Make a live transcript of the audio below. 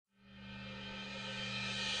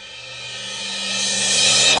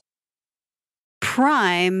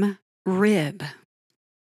Prime rib.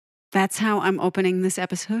 That's how I'm opening this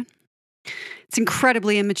episode. It's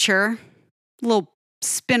incredibly immature. A little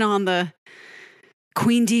spin on the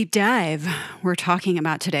Queen Deep Dive we're talking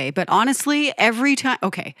about today. But honestly,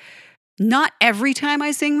 not every time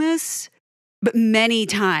I sing this, but many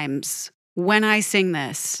times when I sing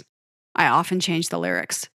this, I often change the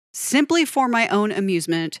lyrics simply for my own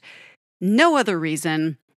amusement. No other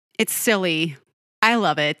reason. It's silly. I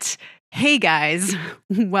love it. Hey guys,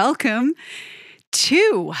 welcome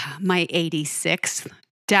to my 86th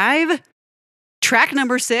dive. Track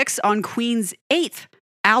number 6 on Queen's 8th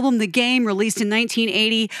album, The Game, released in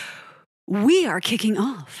 1980. We are kicking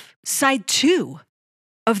off side 2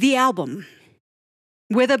 of the album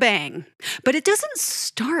with a bang. But it doesn't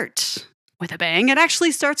start with a bang. It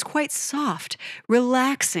actually starts quite soft,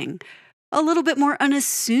 relaxing, a little bit more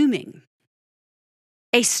unassuming.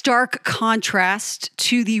 A stark contrast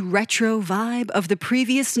to the retro vibe of the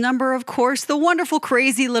previous number, of course, the wonderful,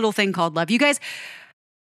 crazy little thing called love. You guys,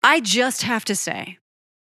 I just have to say,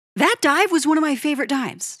 that dive was one of my favorite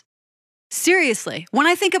dives. Seriously, when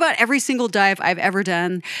I think about every single dive I've ever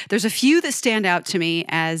done, there's a few that stand out to me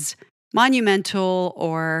as monumental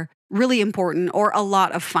or really important or a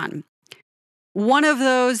lot of fun. One of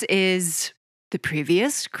those is the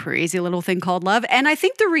previous crazy little thing called love. And I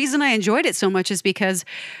think the reason I enjoyed it so much is because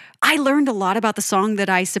I learned a lot about the song that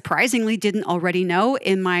I surprisingly didn't already know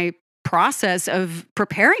in my process of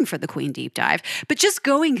preparing for the Queen Deep Dive. But just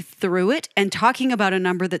going through it and talking about a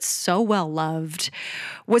number that's so well loved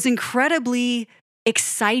was incredibly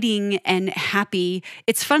exciting and happy.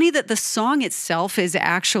 It's funny that the song itself is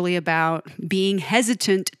actually about being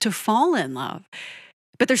hesitant to fall in love.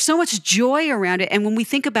 But there's so much joy around it. And when we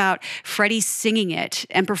think about Freddie singing it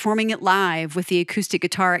and performing it live with the acoustic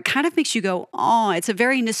guitar, it kind of makes you go, oh, it's a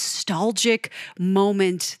very nostalgic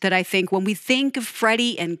moment that I think when we think of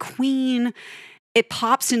Freddie and Queen, it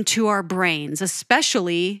pops into our brains,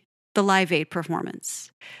 especially the Live Aid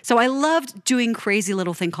performance. So I loved doing Crazy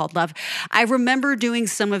Little Thing Called Love. I remember doing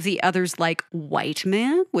some of the others like White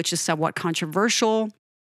Man, which is somewhat controversial.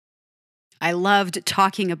 I loved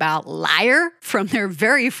talking about Liar from their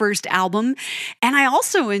very first album. And I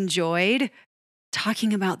also enjoyed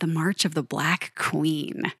talking about the March of the Black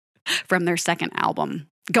Queen from their second album,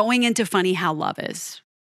 going into Funny How Love Is.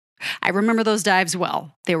 I remember those dives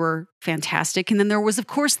well. They were fantastic. And then there was, of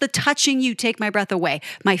course, the touching You Take My Breath Away,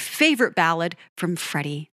 my favorite ballad from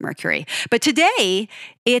Freddie Mercury. But today,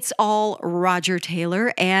 it's all Roger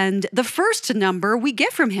Taylor. And the first number we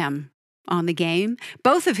get from him on The Game,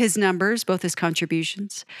 both of his numbers, both his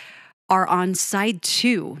contributions, are on side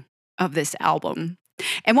 2 of this album.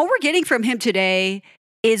 And what we're getting from him today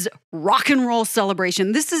is Rock and Roll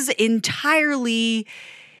Celebration. This is entirely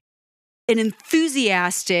an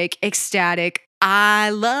enthusiastic, ecstatic,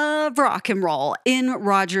 I love rock and roll in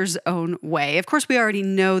Roger's own way. Of course, we already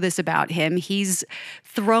know this about him. He's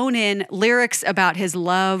thrown in lyrics about his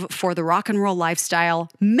love for the rock and roll lifestyle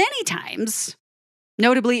many times.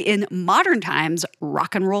 Notably in Modern Times,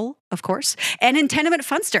 Rock and Roll, of course, and in Tenement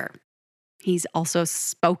Funster. He's also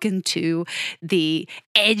spoken to the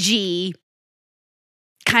edgy,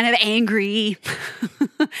 kind of angry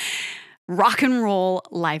rock and roll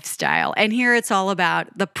lifestyle. And here it's all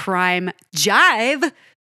about the Prime Jive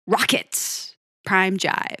Rocket. Prime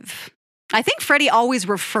Jive. I think Freddie always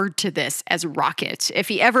referred to this as Rocket. If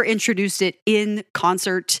he ever introduced it in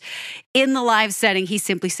concert, in the live setting, he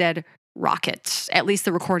simply said Rocket, at least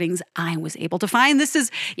the recordings I was able to find. This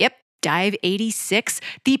is, Dive 86,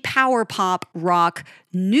 the power pop rock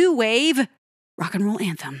new wave rock and roll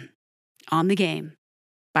anthem on The Game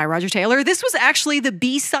by Roger Taylor. This was actually the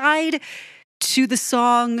B-side to the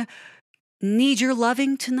song Need Your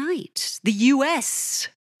Loving Tonight, the US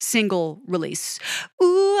single release.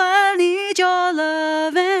 Ooh, I need your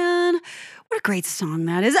loving. What a great song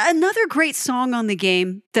that is. Another great song on The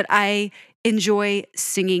Game that I enjoy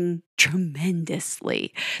singing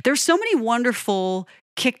tremendously. There's so many wonderful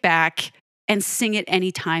kickback and sing it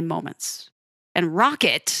anytime moments. And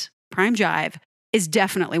Rocket, Prime Jive, is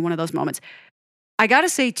definitely one of those moments. I gotta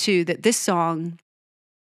say too that this song,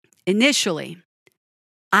 initially,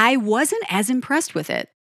 I wasn't as impressed with it.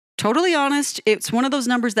 Totally honest, it's one of those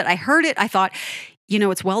numbers that I heard it, I thought,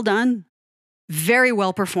 it's well done, very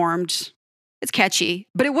well performed, it's catchy,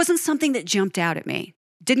 but it wasn't something that jumped out at me.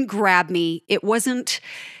 Didn't grab me. It wasn't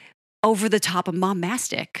over the top of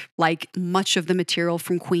bombastic like much of the material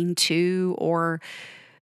from Queen 2 or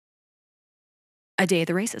A Day at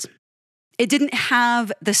the Races. It didn't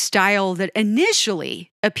have the style that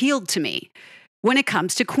initially appealed to me when it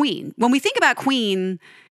comes to Queen. When we think about Queen,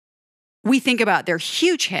 we think about their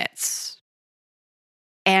huge hits,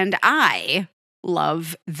 And I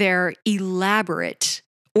love their elaborate,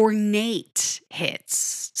 ornate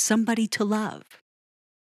hits. Somebody to Love.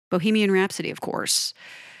 Bohemian Rhapsody, of course.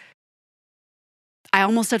 I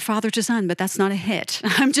almost said Father to Son, but that's not a hit.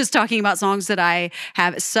 I'm just talking about songs that I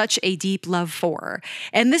have such a deep love for.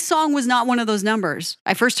 And this song was not one of those numbers.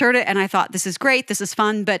 I first heard it and I thought, this is great, this is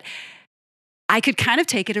fun, but I could kind of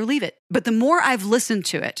take it or leave it. But the more I've listened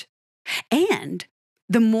to it, and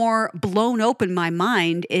the more blown open my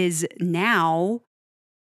mind is now,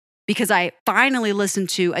 because I finally listened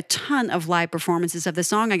to a ton of live performances of the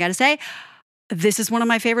song, I gotta say, this is one of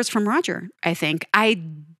my favorites from Roger, I think. I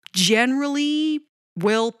generally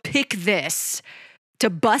will pick this to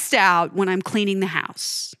bust out when I'm cleaning the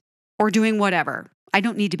house or doing whatever. I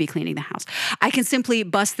don't need to be cleaning the house. I can simply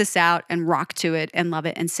bust this out and rock to it and love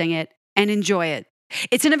it and sing it and enjoy it.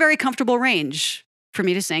 It's in a very comfortable range for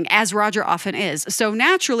me to sing, as Roger often is. So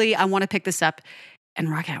naturally, I want to pick this up and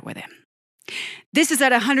rock out with him. This is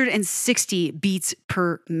at 160 beats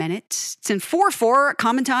per minute. It's in 4/4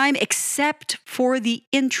 common time, except for the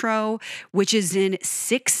intro, which is in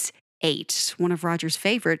 6/8, one of Roger's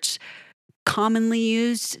favorites, commonly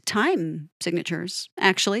used time signatures,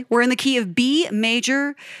 actually. We're in the key of B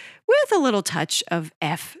major with a little touch of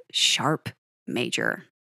F sharp major.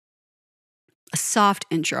 A soft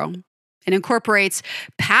intro. It incorporates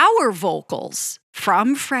power vocals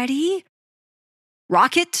from Freddie.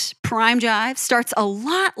 Rocket Prime Jive starts a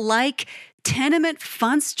lot like Tenement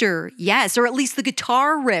Funster. Yes, or at least the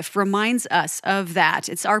guitar riff reminds us of that.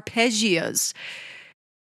 It's arpeggios.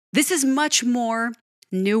 This is much more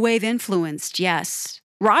new wave influenced, yes.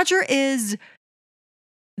 Roger is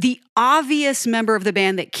the obvious member of the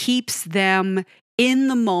band that keeps them in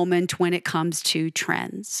the moment when it comes to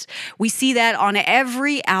trends. We see that on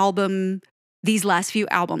every album, these last few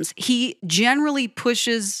albums. He generally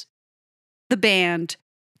pushes the band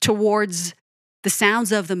towards the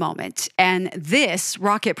sounds of the moment. And this,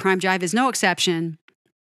 Rocket Prime Jive, is no exception.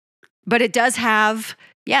 But it does have,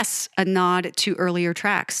 yes, a nod to earlier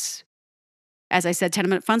tracks. As I said,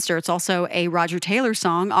 Tenement Funster, it's also a Roger Taylor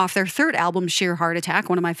song off their third album, Sheer Heart Attack,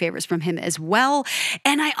 one of my favorites from him as well.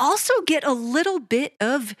 And I also get a little bit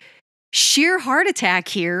of Sheer Heart Attack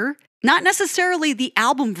here. Not necessarily the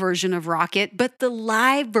album version of Rocket, but the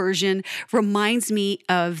live version reminds me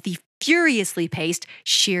of the furiously paced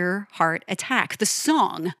Sheer Heart Attack, the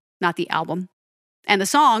song, not the album. And the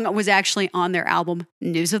song was actually on their album,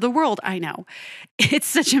 News of the World. I know, it's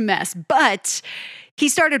such a mess, but he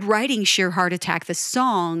started writing Sheer Heart Attack, the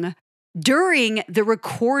song, during the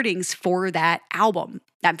recordings for that album,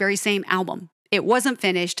 that very same album. It wasn't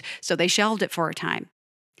finished, so they shelved it for a time.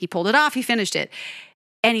 He pulled it off, he finished it.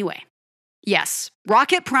 Anyway, yes,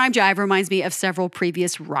 Rocket Prime Jive reminds me of several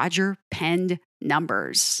previous Roger penned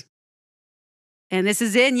numbers. And this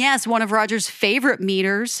is in, yes, one of Roger's favorite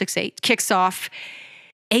meters, 6/8, kicks off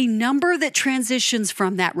a number that transitions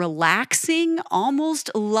from that relaxing,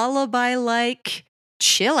 almost lullaby-like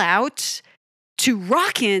chill out to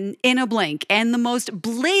rockin' in a blink, and the most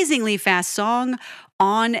blazingly fast song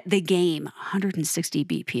on the game, 160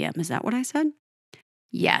 BPM. Is that what I said?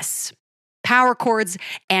 Yes. Power chords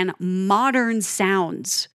and modern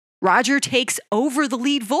sounds. Roger takes over the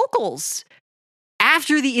lead vocals.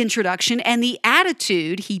 After the introduction and the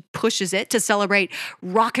attitude, he pushes it to celebrate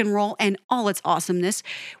rock and roll and all its awesomeness.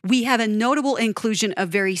 We have a notable inclusion of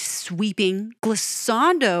very sweeping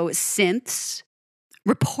glissando synths,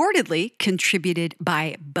 reportedly contributed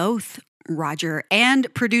by both Roger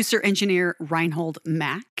and producer-engineer Reinhold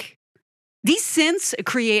Mack. These synths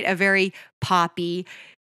create a very poppy,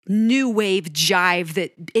 new wave jive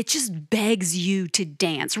that it just begs you to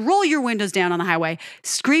dance. Roll your windows down on the highway,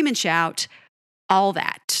 scream and shout, all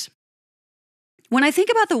that. When I think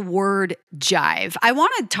about the word jive, I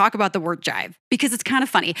want to talk about the word jive because it's kind of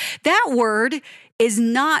funny. That word is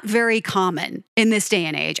not very common in this day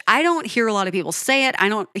and age. I don't hear a lot of people say it. I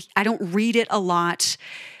don't read it a lot.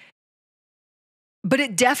 But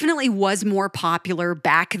it definitely was more popular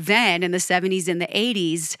back then in the 70s and the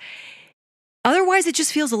 80s. Otherwise, it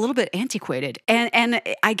just feels a little bit antiquated. And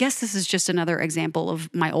I guess this is just another example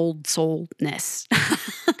of my old soulness.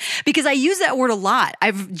 Because I use that word a lot.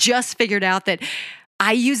 I've just figured out that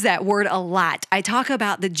I use that word a lot. I talk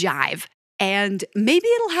about the jive, and maybe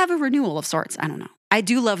it'll have a renewal of sorts. I don't know. I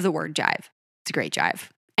do love the word jive. It's a great jive.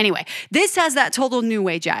 Anyway, this has that total new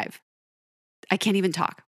way jive. I can't even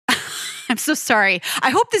talk. I'm so sorry. I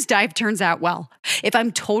hope this dive turns out well. If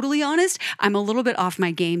I'm totally honest, I'm a little bit off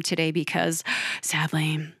my game today because,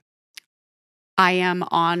 sadly, I am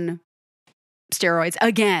on steroids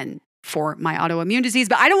again. for my autoimmune disease.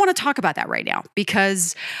 But I don't want to talk about that right now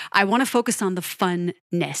because I want to focus on the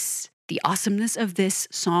funness, the awesomeness of this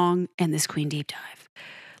song and this Queen Deep Dive.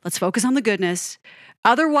 Let's focus on the goodness.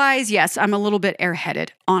 Otherwise, yes, I'm a little bit airheaded,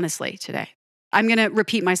 honestly, today. I'm going to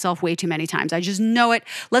repeat myself way too many times. I just know it.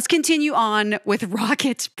 Let's continue on with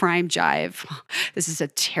Rocket's Prime Jive. This is a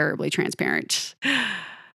terribly transparent.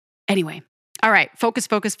 Anyway, all right, focus.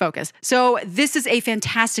 So this is a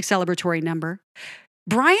fantastic celebratory number.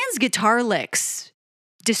 Brian's guitar licks,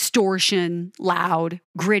 distortion, loud,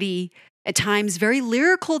 gritty, at times very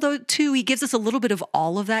lyrical though too. He gives us a little bit of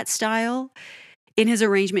all of that style in his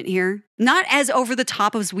arrangement here. Not as over the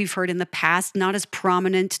top as we've heard in the past, not as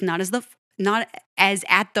prominent, not as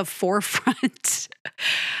at the forefront.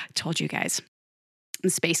 Told you guys, I'm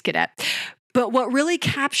Space Cadet. But what really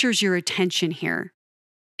captures your attention here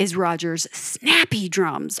is Roger's snappy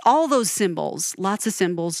drums, all those cymbals, lots of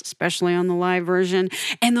cymbals, especially on the live version,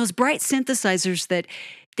 and those bright synthesizers that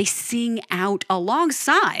they sing out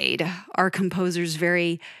alongside our composer's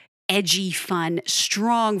very edgy, fun,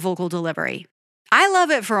 strong vocal delivery. I love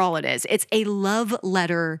it for all it is. It's a love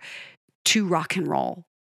letter to rock and roll.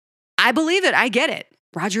 I believe it. I get it.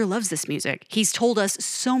 Roger loves this music. He's told us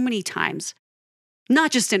so many times, not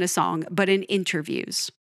just in a song, but in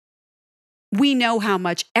interviews. We know how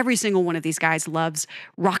much every single one of these guys loves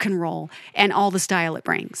rock and roll and all the style it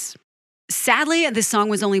brings. Sadly, this song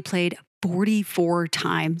was only played 44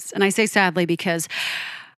 times. And I say sadly because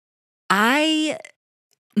my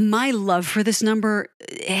love for this number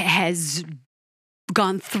has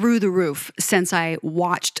gone through the roof since I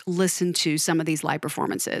listened to some of these live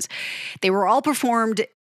performances. They were all performed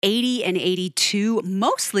 80 and 82,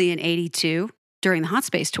 mostly in 82 during the Hot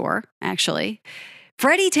Space tour, actually.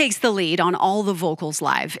 Freddie takes the lead on all the vocals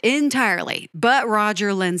live entirely, but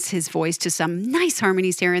Roger lends his voice to some nice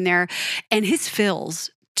harmonies here and there, and his fills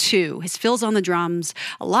too. His fills on the drums,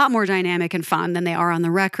 a lot more dynamic and fun than they are on the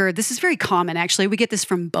record. This is very common, actually. We get this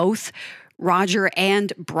from both Roger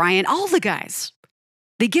and Brian, all the guys.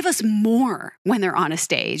 They give us more when they're on a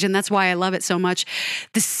stage, and that's why I love it so much.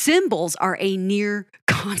 The cymbals are a near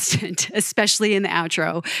constant, especially in the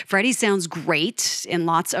outro. Freddie sounds great in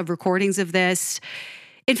lots of recordings of this.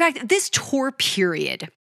 In fact, this tour period,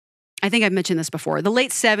 I think I've mentioned this before, the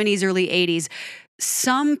late 70s, early 80s,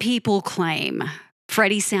 some people claim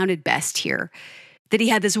Freddie sounded best here, that he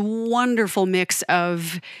had this wonderful mix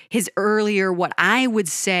of his earlier, what I would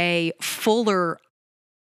say, fuller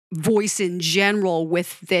voice in general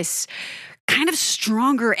with this kind of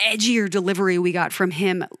stronger, edgier delivery we got from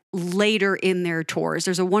him later in their tours.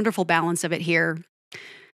 There's a wonderful balance of it here.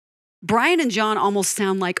 Brian and John almost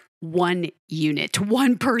sound like one unit,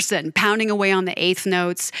 one person pounding away on the eighth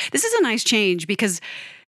notes. This is a nice change because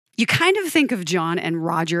you kind of think of John and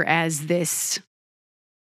Roger as this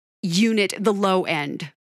unit, the low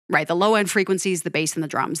end, right? The low end frequencies, the bass and the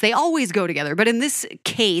drums. They always go together. But in this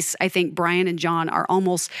case, I think Brian and John are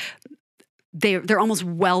they're almost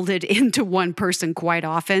welded into one person quite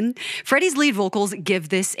often. Freddie's lead vocals give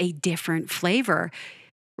this a different flavor,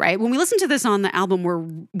 right? When we listen to this on the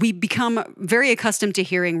album, we become very accustomed to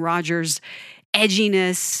hearing Roger's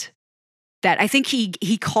edginess, that I think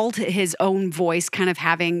he called his own voice kind of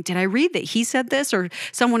having, did I read that he said this or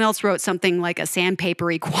someone else wrote something like a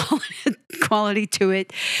sandpapery quality to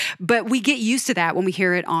it? But we get used to that when we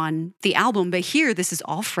hear it on the album. But here, this is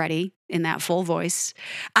all Freddie in that full voice.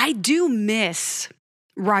 I do miss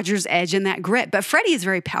Roger's edge and that grit, but Freddie is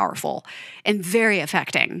very powerful and very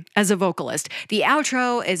affecting as a vocalist. The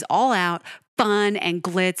outro is all out, fun and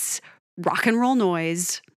glitz, rock and roll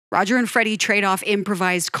noise. Roger and Freddie trade off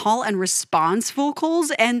improvised call and response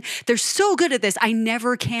vocals, and they're so good at this. I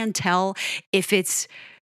never can tell if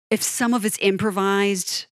some of it's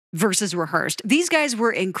improvised versus rehearsed. These guys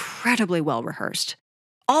were incredibly well rehearsed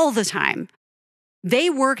all the time. They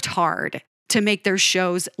worked hard to make their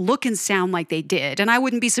shows look and sound like they did. And I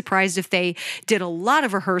wouldn't be surprised if they did a lot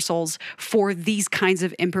of rehearsals for these kinds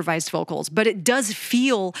of improvised vocals, but it does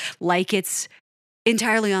feel like it's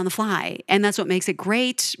entirely on the fly. And that's what makes it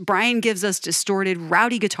great. Brian gives us distorted,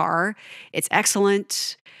 rowdy guitar. It's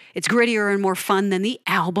excellent. It's grittier and more fun than the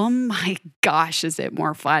album. My gosh, is it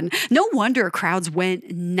more fun? No wonder crowds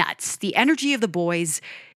went nuts. The energy of the boys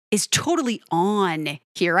is totally on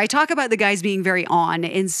here. I talk about the guys being very on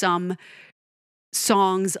in some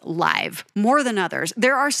songs live more than others.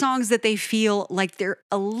 There are songs that they feel like they're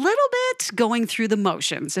a little bit going through the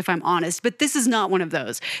motions, if I'm honest, but this is not one of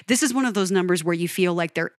those. This is one of those numbers where you feel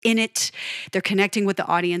like they're in it, they're connecting with the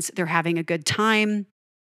audience, they're having a good time.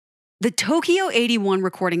 The Tokyo 81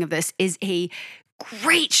 recording of this is a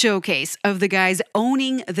great showcase of the guys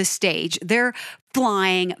owning the stage. They're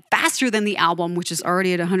flying faster than the album, which is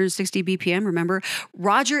already at 160 BPM, remember?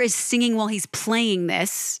 Roger is singing while he's playing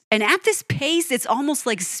this. And at this pace, it's almost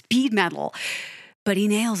like speed metal. But he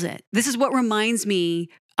nails it. This is what reminds me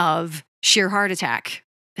of Sheer Heart Attack,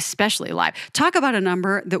 especially live. Talk about a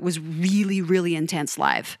number that was really, really intense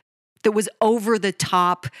live. That was over the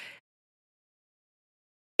top,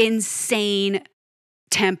 insane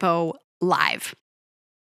tempo live.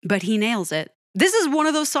 But he nails it. This is one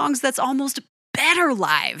of those songs that's almost better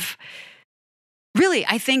live. Really,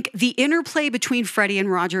 I think the interplay between Freddie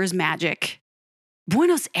and Roger is magic.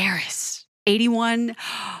 Buenos Aires, 81,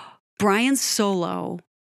 Brian's solo,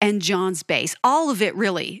 and John's bass. All of it,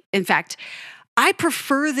 really. In fact, I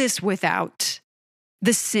prefer this without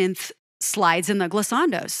the synth slides and the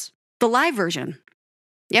glissandos, the live version.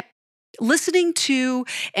 Yep. Listening to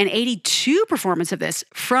an 82 performance of this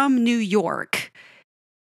from New York,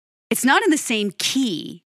 it's not in the same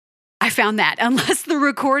key. I found that, unless the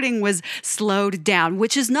recording was slowed down,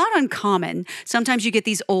 which is not uncommon. Sometimes you get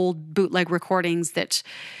these old bootleg recordings that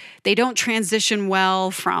they don't transition well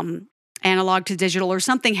from analog to digital, or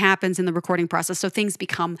something happens in the recording process, so things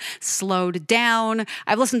become slowed down.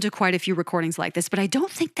 I've listened to quite a few recordings like this, but I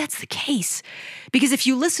don't think that's the case. Because if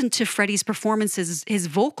you listen to Freddie's performances, his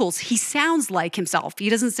vocals, he sounds like himself. He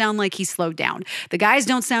doesn't sound like he's slowed down. The guys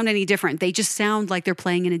don't sound any different. They just sound like they're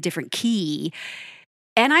playing in a different key.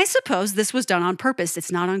 And I suppose this was done on purpose.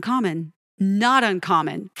 It's not uncommon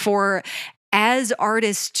for as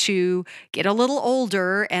artists to get a little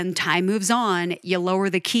older and time moves on, you lower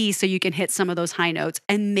the key so you can hit some of those high notes.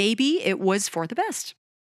 And maybe it was for the best.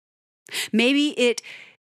 Maybe it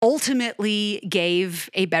ultimately gave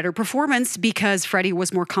a better performance because Freddie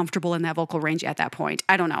was more comfortable in that vocal range at that point.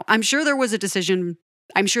 I don't know. I'm sure there was a decision.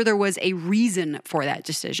 I'm sure there was a reason for that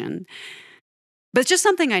decision. But it's just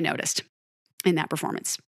something I noticed in that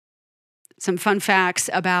performance. Some fun facts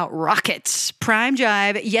about Rocket Prime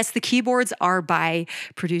Jive. Yes, the keyboards are by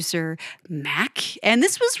producer Mac, and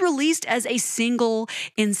this was released as a single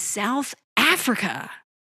in South Africa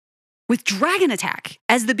with Dragon Attack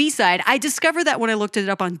as the B-side. I discovered that when I looked it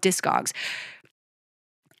up on Discogs.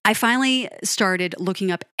 I finally started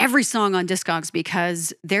looking up every song on Discogs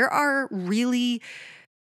because there are really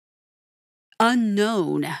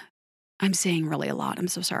unknown, I'm saying really a lot, I'm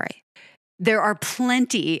so sorry. There are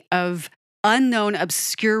plenty of unknown,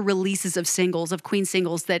 obscure releases of singles, of Queen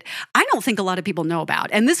singles that I don't think a lot of people know about.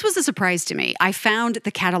 And this was a surprise to me. I found the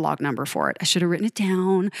catalog number for it. I should have written it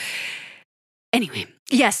down. Anyway,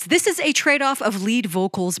 yes, this is a trade-off of lead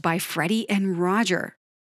vocals by Freddie and Roger.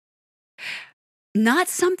 Not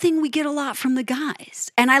something we get a lot from the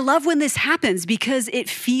guys. And I love when this happens because it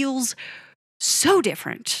feels so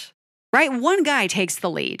different, right? One guy takes the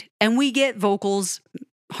lead and we get vocals,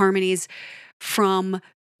 harmonies from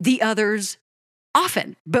the others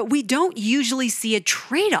often, but we don't usually see a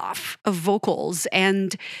trade-off of vocals.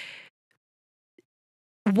 And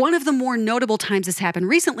one of the more notable times this happened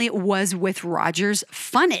recently was with Roger's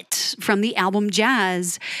Fun It from the album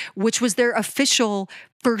Jazz, which was their official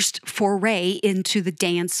first foray into the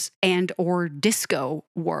dance and or disco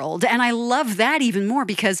world. And I love that even more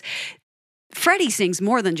because Freddie sings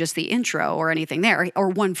more than just the intro or anything there, or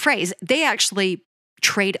one phrase. They actually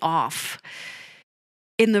trade off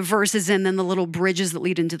in the verses and then the little bridges that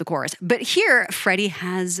lead into the chorus. But here, Freddie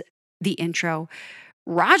has the intro.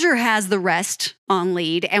 Roger has the rest on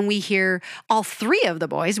lead, and we hear all three of the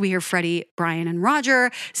boys. We hear Freddie, Brian, and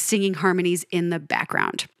Roger singing harmonies in the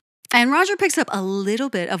background. And Roger picks up a little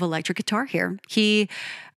bit of electric guitar here.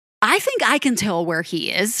 I think I can tell where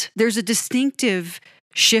he is. There's a distinctive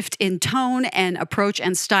shift in tone and approach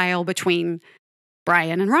and style between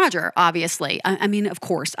Brian and Roger, obviously. I mean, of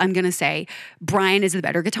course, I'm going to say Brian is the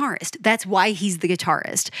better guitarist. That's why he's the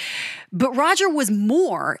guitarist. But Roger was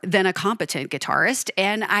more than a competent guitarist,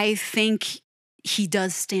 and I think he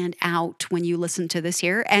does stand out when you listen to this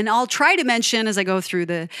here. And I'll try to mention, as I go through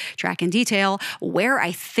the track in detail, where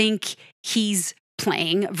I think he's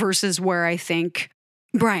playing versus where I think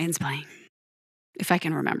Brian's playing, if I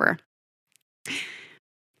can remember.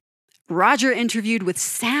 Roger interviewed with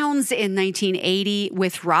Sounds in 1980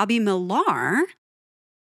 with Robbie Millar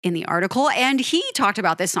in the article, and he talked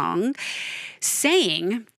about this song,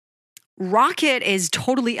 saying, Rocket is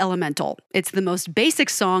totally elemental. It's the most basic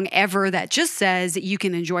song ever that just says you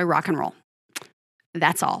can enjoy rock and roll.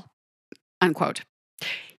 That's all. Unquote.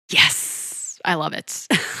 Yes. I love it.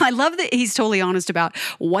 I love that he's totally honest about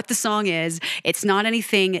what the song is. It's not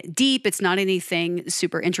anything deep. It's not anything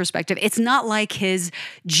super introspective. It's not like his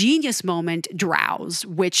genius moment, Drowse,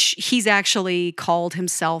 which he's actually called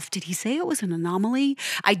himself. Did he say it was an anomaly?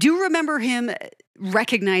 I do remember him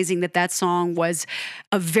recognizing that song was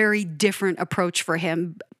a very different approach for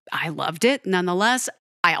him. I loved it. Nonetheless,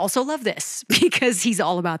 I also love this because he's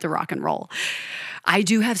all about the rock and roll. I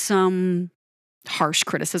do have some harsh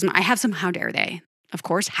criticism. I have some how dare they. Of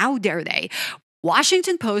course, how dare they?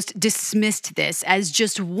 Washington Post dismissed this as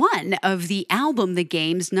just one of the album The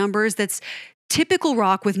Game's numbers that's typical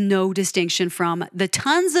rock with no distinction from the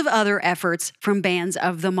tons of other efforts from bands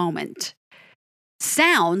of the moment.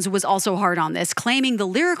 Sounds was also hard on this, claiming the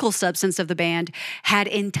lyrical substance of the band had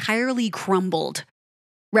entirely crumbled,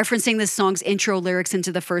 referencing this song's intro lyrics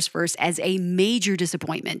into the first verse as a major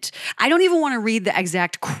disappointment. I don't even want to read the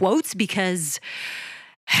exact quotes because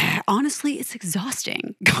honestly, it's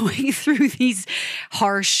exhausting going through these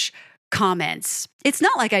harsh comments. It's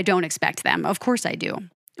not like I don't expect them. Of course I do.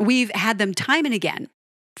 We've had them time and again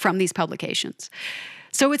from these publications.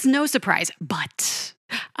 So it's no surprise, but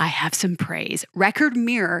I have some praise. Record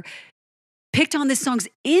Mirror picked on this song's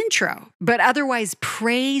intro, but otherwise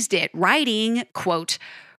praised it, writing, quote,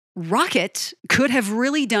 Rocket could have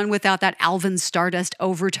really done without that Alvin Stardust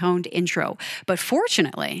overtoned intro. But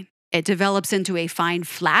fortunately, it develops into a fine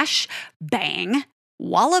flash, bang,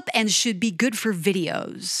 wallop, and should be good for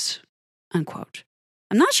videos, unquote.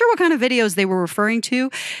 I'm not sure what kind of videos they were referring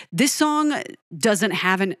to. This song doesn't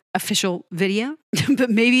have an official video, but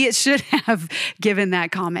maybe it should have given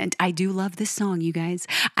that comment. I do love this song, you guys.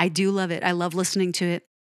 I do love it. I love listening to it.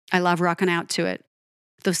 I love rocking out to it.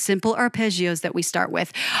 Those simple arpeggios that we start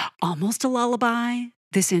with, almost a lullaby,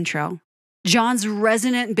 this intro. John's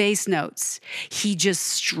resonant bass notes. He just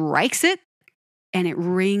strikes it and it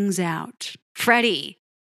rings out. Freddie.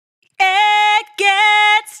 It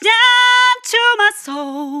gets down to my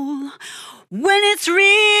soul when it's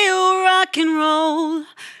real rock and roll.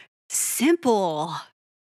 Simple.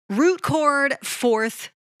 Root chord, fourth,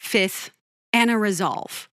 fifth, and a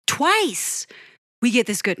resolve. Twice we get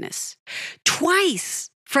this goodness. Twice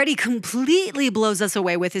Freddie completely blows us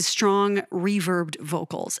away with his strong reverbed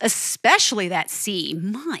vocals, especially that C.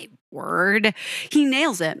 My word, he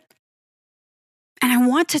nails it. And I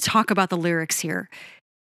want to talk about the lyrics here.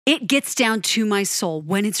 It gets down to my soul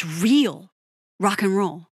when it's real rock and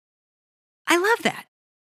roll. I love that.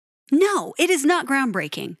 No, it is not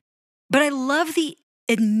groundbreaking, but I love the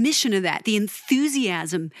admission of that, the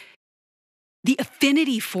enthusiasm, the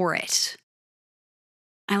affinity for it.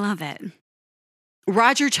 I love it.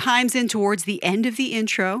 Roger chimes in towards the end of the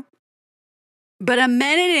intro, but a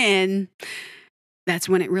minute in, that's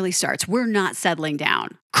when it really starts. We're not settling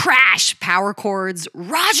down. Crash, power chords,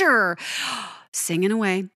 Roger singing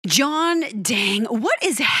away. John, dang, what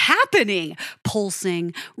is happening?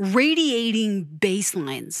 Pulsing, radiating bass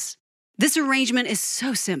lines. This arrangement is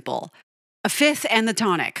so simple. A fifth and the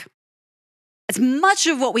tonic. It's much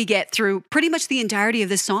of what we get through pretty much the entirety of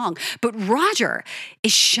this song. But Roger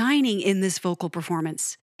is shining in this vocal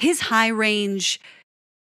performance. His high range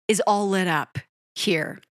is all lit up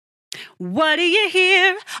here. What do you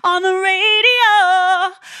hear on the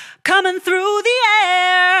radio coming through the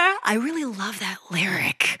air? I really love that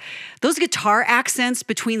lyric. Those guitar accents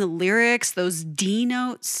between the lyrics, those D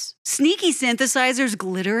notes, sneaky synthesizers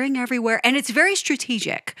glittering everywhere. And it's very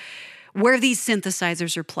strategic where these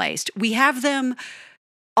synthesizers are placed. We have them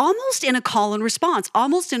almost in a call and response,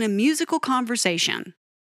 almost in a musical conversation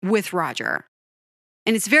with Roger.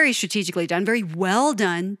 And it's very strategically done, very well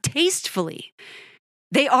done, tastefully.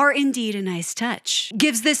 They are indeed a nice touch.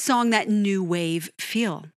 Gives this song that new wave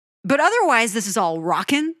feel. But otherwise, this is all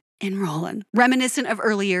rockin' and rollin', reminiscent of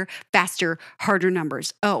earlier, faster, harder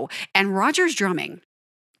numbers. Oh, and Roger's drumming.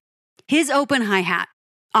 His open hi-hat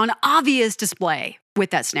on obvious display with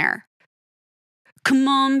that snare. Come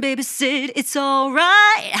on, baby, Sid, it's all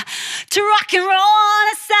right to rock and roll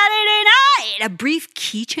on a Saturday night. A brief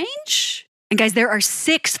key change. And guys, there are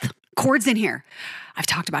 6 chords in here. I've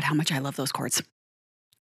talked about how much I love those chords.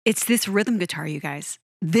 It's this rhythm guitar, you guys.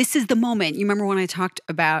 This is the moment. You remember when I talked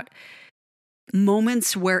about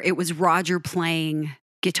moments where it was Roger playing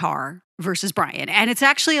guitar versus Brian, and it's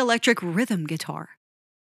actually electric rhythm guitar.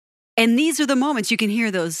 And these are the moments you can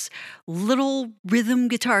hear those little rhythm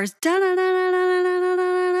guitars.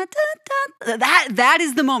 That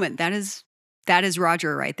is the moment. That is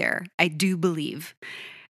Roger right there. I do believe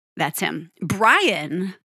that's him.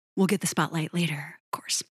 Brian will get the spotlight later, of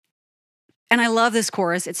course. And I love this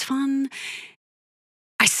chorus. It's fun.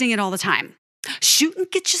 I sing it all the time. Shoot and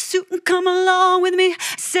get your suit and come along with me.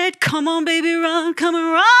 I said, come on, baby, run, come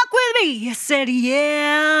and rock with me. I said,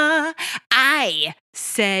 yeah. I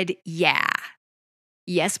said, yeah.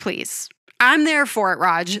 Yes, please. I'm there for it,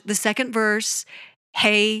 Raj. The second verse,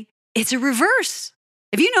 hey, it's a reverse.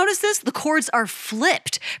 Have you noticed this? The chords are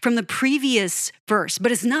flipped from the previous verse,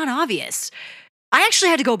 but it's not obvious. I actually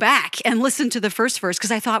had to go back and listen to the first verse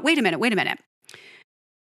because I thought, wait a minute.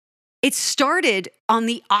 It started on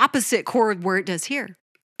the opposite chord where it does here.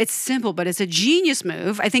 It's simple, but it's a genius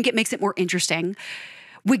move. I think it makes it more interesting.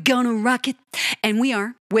 We're gonna rock it. And we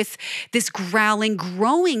are, with this growling,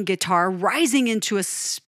 growing guitar rising into a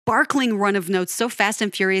sparkling run of notes so fast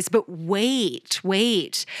and furious. But wait.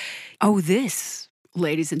 Oh, this,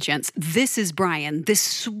 ladies and gents, this is Brian. This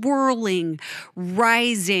swirling,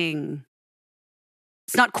 rising.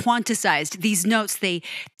 It's not quantized. These notes, they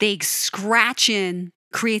scratch in,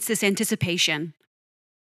 creates this anticipation.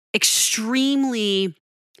 Extremely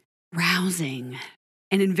rousing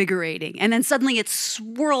and invigorating. And then suddenly it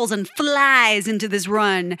swirls and flies into this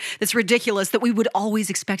run that's ridiculous that we would always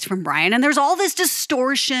expect from Brian. And there's all this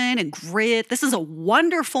distortion and grit. This is a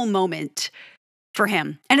wonderful moment for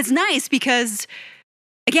him. And it's nice because,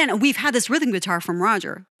 again, we've had this rhythm guitar from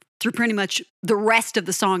Roger through pretty much the rest of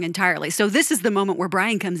the song entirely. So this is the moment where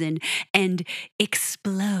Brian comes in and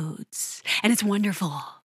explodes. And it's wonderful.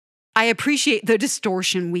 I appreciate the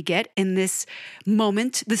distortion we get in this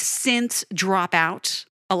moment. The synths drop out,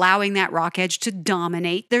 allowing that rock edge to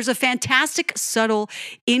dominate. There's a fantastic, subtle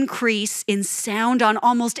increase in sound on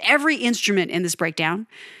almost every instrument in this breakdown.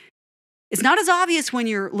 It's not as obvious when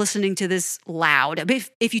you're listening to this loud, but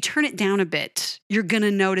if you turn it down a bit, you're going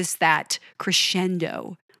to notice that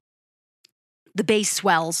crescendo. The bass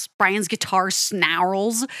swells, Brian's guitar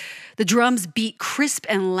snarls, the drums beat crisp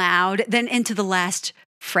and loud, then into the last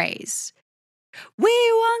phrase. We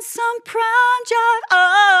want some prime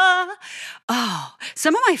jive. Oh,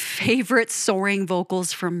 some of my favorite soaring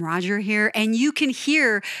vocals from Roger here, and you can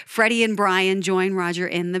hear Freddie and Brian join Roger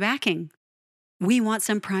in the backing. We want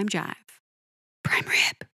some prime jive. Prime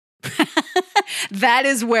rib. That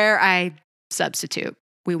is where I substitute.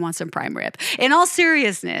 We want some prime rib. In all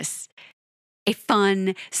seriousness, a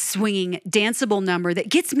fun, swinging, danceable number that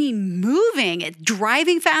gets me moving,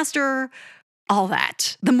 driving faster, all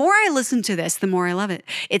that. The more I listen to this, the more I love it.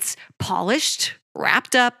 It's polished,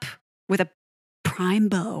 wrapped up with a prime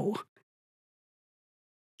bow.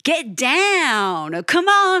 Get down. Come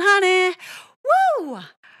on, honey. Woo!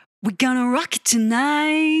 We're gonna rock it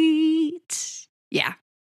tonight. Yeah,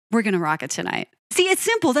 we're gonna rock it tonight. See, it's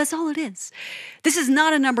simple. That's all it is. This is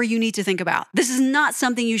not a number you need to think about. This is not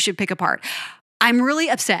something you should pick apart. I'm really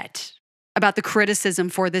upset about the criticism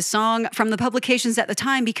for this song from the publications at the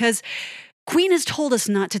time because Queen has told us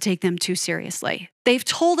not to take them too seriously. They've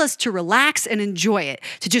told us to relax and enjoy it,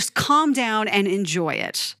 to just calm down and enjoy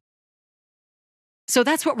it. So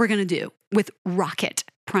that's what we're going to do with Rocket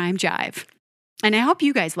Prime Jive. And I hope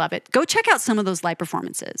you guys love it. Go check out some of those live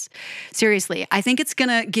performances. Seriously, I think it's going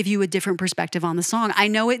to give you a different perspective on the song. I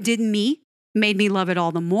know it did me, made me love it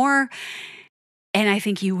all the more. And I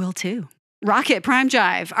think you will too. Rocket Prime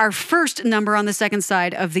Jive, our first number on the second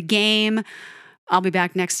side of the game. I'll be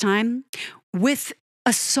back next time with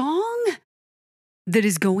a song that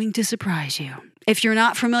is going to surprise you. If you're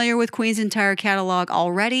not familiar with Queen's entire catalog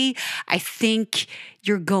already, I think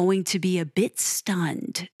you're going to be a bit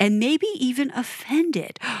stunned and maybe even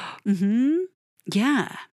offended.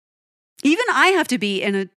 Yeah. Even I have to be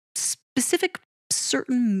in a specific,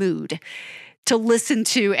 certain mood to listen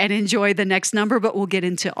to and enjoy the next number, but we'll get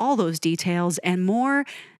into all those details and more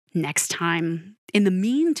next time. In the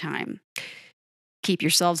meantime, keep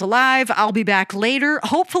yourselves alive. I'll be back later,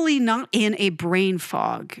 hopefully not in a brain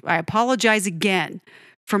fog. I apologize again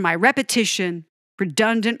for my repetition,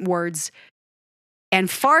 redundant words,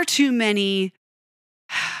 and far too many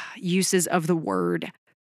uses of the word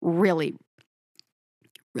really,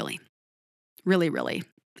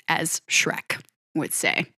 as Shrek would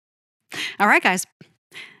say. All right, guys,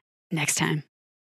 next time.